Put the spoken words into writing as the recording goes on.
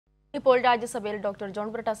ഇപ്പോൾ രാജ്യസഭയിൽ doctor John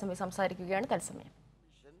Brittas MP സംസാരിക്കുകയാണ് തത്സമയം.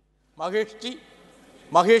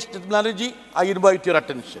 Mahesh Technology, I invite your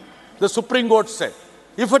attention. The Supreme Court said,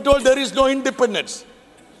 if at all there is no independence,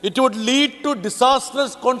 it would lead to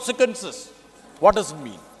disastrous consequences. What does it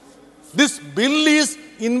mean? This bill is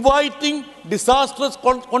inviting disastrous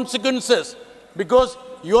consequences because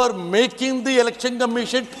you are making the Election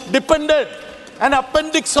Commission dependent, an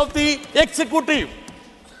appendix of the executive.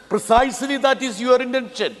 Precisely that is your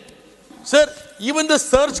intention. Sir, even the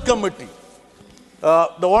search committee,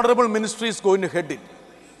 the Honorable Ministry is going to head it.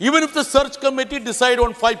 Even if the search committee decide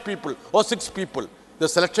on 5 people or 6 people, the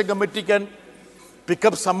selection committee can pick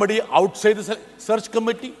up somebody outside the search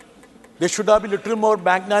committee. They should have been a little more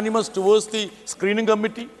magnanimous towards the screening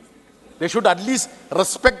committee. They should at least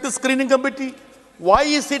respect the screening committee. Why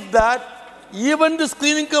is it that even the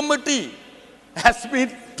screening committee has been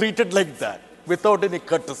treated like that, without any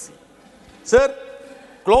courtesy? Sir,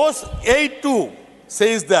 clause 8(2)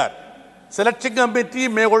 says that selection committee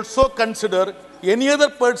may also consider any other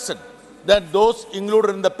person than those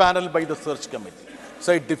included in the panel by the search committee. So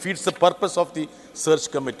it defeats the purpose of the search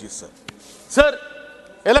committee, sir. Sir,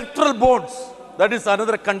 electoral bonds, that is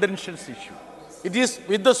another contentious issue. It is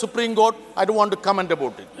with the Supreme Court. I don't want to comment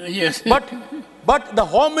about it. Yes. But the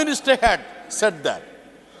Home Minister had said that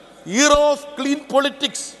era of clean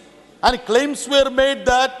politics, and claims were made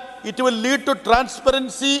that it will lead to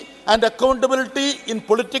transparency and accountability in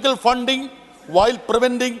political funding while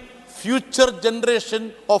preventing future generation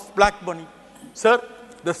of black money. Sir,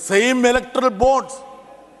 the same electoral bonds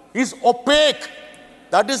is opaque.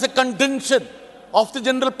 That is a contention of the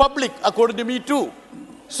general public, according to me too.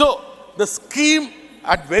 So, the scheme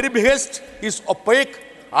at very behest is opaque,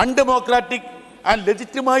 undemocratic, and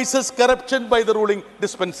legitimizes corruption by the ruling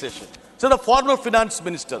dispensation. So, the former finance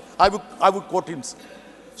minister, I would quote him, sir.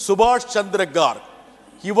 Subhash Chandra Garg,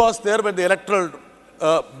 he was there when the electoral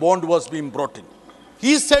bond was being brought in.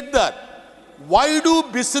 He said that, why do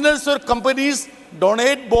business or companies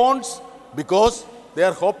donate bonds? Because they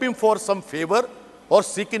are hoping for some favor or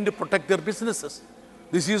seeking to protect their businesses.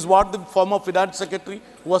 This is what the former finance secretary,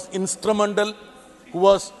 who was instrumental, who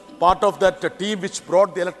was part of that team which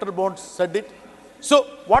brought the electoral bonds, said it. So,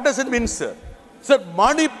 what does it mean, sir? Sir,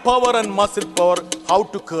 money power and muscle power, how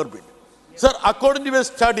to curb it? Sir, according to a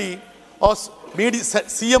study of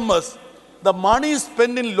CMS, the money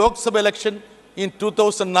spent in Lok Sabha election in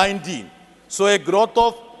 2019 saw a growth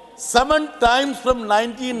of 7 times from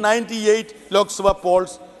 1998 Lok Sabha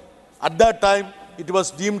polls. At that time, it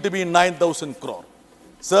was deemed to be 9,000 crore.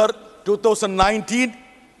 Sir, 2019,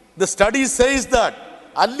 the study says that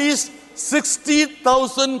at least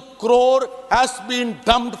 60,000 crore has been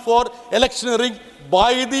dumped for electioneering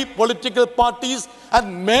by the political parties,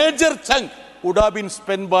 and major chunk would have been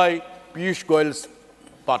spent by Piyush Goyal's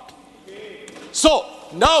party. So,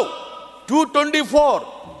 now,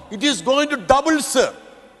 224, it is going to double, sir.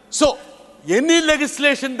 So, any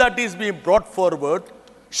legislation that is being brought forward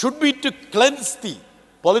should be to cleanse the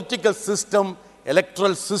political system,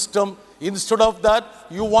 electoral system. Instead of that,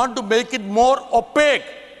 you want to make it more opaque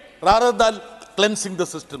rather than cleansing the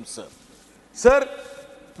system, sir. Sir,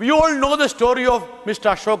 we all know the story of Mr.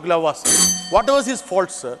 Ashok Lavas. What was his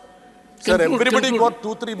fault, sir? Sir, everybody got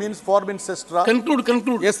 2, 3 means, 4 means extra.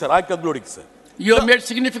 Conclude. Yes, sir, I concluding, sir. You have made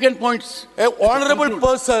significant points. An honorable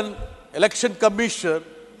person, election commissioner,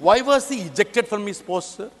 why was he ejected from his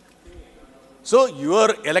post, sir? So, your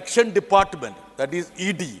election department, that is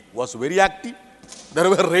ED, was very active. There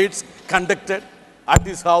were raids conducted at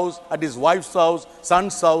his house, at his wife's house,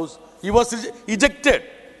 son's house. He was ejected.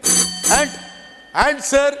 And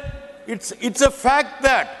sir, it's a fact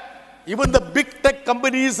that even the big tech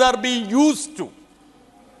companies are being used to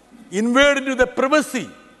invade into the privacy,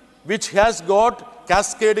 which has got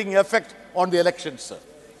cascading effect on the election, sir.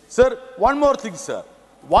 Sir, one more thing, sir.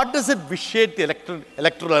 What does it vitiate the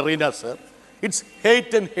electoral arena, sir? It's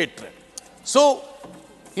hate and hatred. So,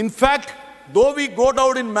 in fact, though we go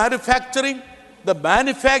down in manufacturing, the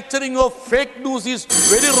manufacturing of fake news is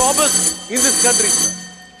very robust in this country, sir.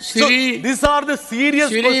 So, these are the serious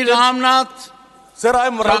questions. Ramnath. Sir, I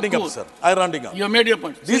am rounding up, sir. I am rounding up. You have made your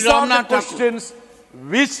point. These are the questions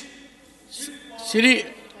which...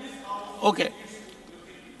 Okay.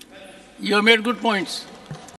 You have made good points.